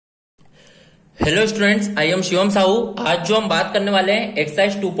Hello students, I am Shivam Sahu. आज जो हम बात करने वाले हैं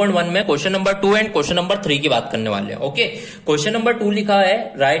एक्सरसाइज 2.1 में question number 2 and question number 3 की बात करने वाले हैं। ओके, क्वेश्चन नंबर 2 लिखा है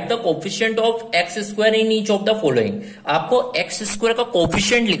right the coefficient of x square in each of the following. आपको एक्स स्क्वायर का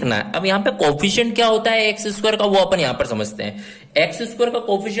कोफिशिएंट लिखना है। अब यहाँ पे कोफिशिएंट क्या होता है एक्स स्क्वायर का, वो अपन यहाँ पर समझते हैं। एक्स स्क्वायर का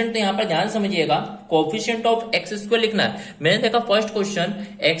कोफिशिएंट तो यहाँ पर ध्यान समझिएगा, कोफिशिएंट ऑफ एक्स स्क्वायर लिखना है। मैंने देखा फर्स्ट क्वेश्चन,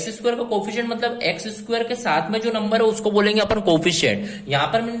 एक्स स्क्वायर का कोफिशिएंट मतलब एक्स स्क्वायर के साथ में जो नंबर है उसको बोलेंगे अपन कोफिशिएंट। यहाँ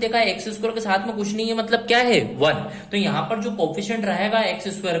पर मैंने देखा एक्स स्क्वायर के साथ में कुछ नहीं है, मतलब क्या है 1। तो यहाँ पर जो कोफिशिएंट रहेगा एक्स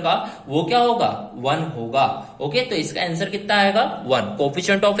स्क्वायर का वो क्या होगा 1 होगा। ओके, तो इसका आंसर कितना आएगा 1।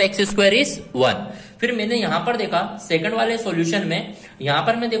 Coefficient of x square is 1। फिर मैंने यहां पर देखा सेकंड वाले सॉल्यूशन में, यहां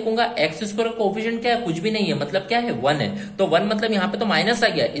पर मैं देखूंगा एक्स स्क्वायर का कोफिशिएंट क्या है, कुछ भी नहीं है, मतलब क्या है 1 है। तो 1 मतलब यहाँ पे तो माइनस आ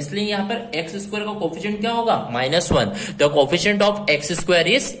गया, इसलिए यहाँ पर एक्स स्क्वायर का कोफिशिएंट क्या होगा -1। The coefficient of x square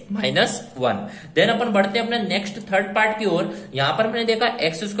is -1। Then अपन बढ़ते हैं अपने नेक्स्ट थर्ड पार्ट की ओर। यहाँ पर मैंने देखा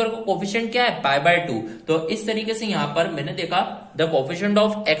एक्स स्क्वायर का कोफिशिएंट क्या है π/2। तो इस तरीके से यहाँ पर मैंने देखा the coefficient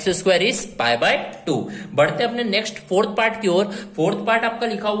of x square is π/2। बढ़ते अपने नेक्स्ट फोर्थ पार्ट की ओर। फोर्थ पार्ट आपका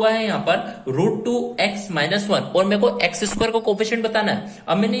लिखा हुआ है यहाँ पर √2x - 1 और मेरे को एक्स स्क्वायर का कोफिशिएंट बताना है।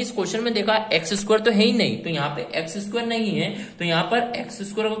 अब मैंने इस क्वेश्चन में देखा एक्स स्क्वायर तो है ही नहीं, तो यहाँ पे एक्स स्क्वायर नहीं है, तो यहाँ पर एक्स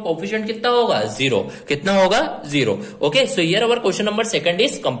स्क्वायर का कोफिशिएंट कितना होगा 0। कितना होगा 0। Okay, so here our question number second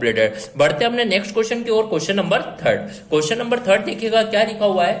is completed. बढ़ते अपने नेक्स्ट क्वेश्चन की ओर, question number third. Question number third देखिएगा क्या लिखा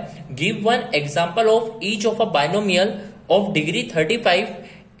हुआ है, give one example of each of a binomial of degree 35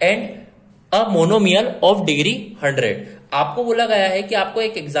 and a monomial of degree 100। आपको बोला गया है कि आपको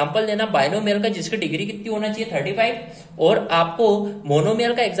एक एग्जांपल देना बाइनोमियल का जिसकी डिग्री कितनी होना चाहिए 35, और आपको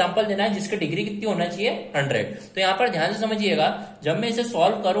मोनोमियल का एग्जांपल देना है जिसकी डिग्री कितनी होना चाहिए 100। तो यहाँ पर ध्यान से समझिएगा, जब मैं इसे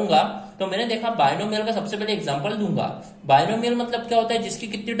सॉल्व करूंगा तो मैंने देखा बाइनोमियल का सबसे पहले एग्जांपल दूंगा। बाइनोमियल मतलब क्या होता है, जिसकी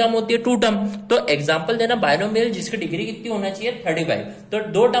कितनी टर्म होती है 2 टर्म। तो एग्जांपल देना बाइनोमियल जिसकी डिग्री कितनी होना चाहिए 35। तो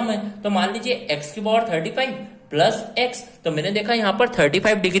 2 टर्म है, तो मान लीजिए x की पावर 35 प्लस x। तो मैंने देखा यहाँ पर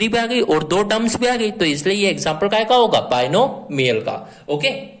 35 डिग्री भी आ गई और 2 टर्म्स भी आ गई, तो इसलिए ये एग्जांपल का होगा बाइनोमियल का। ओके,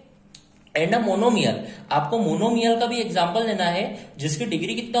 एंड अ मोनोमियल, आपको मोनोमियल का भी एग्जांपल देना है जिसकी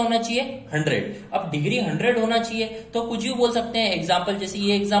डिग्री कितना होना चाहिए 100। अब डिग्री 100 होना चाहिए तो कुछ भी बोल सकते हैं एग्जांपल, जैसे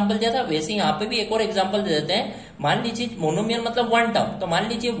ये एग्जांपल दिया था वैसे यहाँ पे भी एक और एग्जांपल दे देते हैं। मान लीजिए मोनोमियल मतलब 1 टर्म, तो मान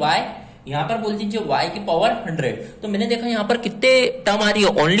लीजिए y, यहाँ पर बोल दीजिए y की पावर 100। तो मैंने देखा यहाँ पर कितने टर्म आ रही है,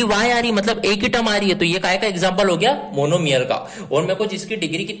 ओनली y आ रही है, मतलब एक ही टर्म आ रही है, तो ये काय का एग्जांपल हो गया मोनोमियल का। और मेरे को जिसकी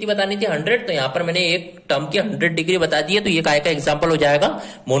डिग्री कितनी बतानी थी 100, तो यहाँ पर मैंने एक टर्म की 100 डिग्री बता दी है, तो ये काय का एग्जांपल हो जाएगा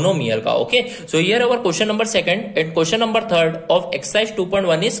मोनोमियल का। Okay, so here our question number second and question number third of exercise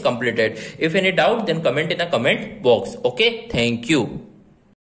 2.1 is completed. If any doubt then comment in the comment box. Okay, thank you.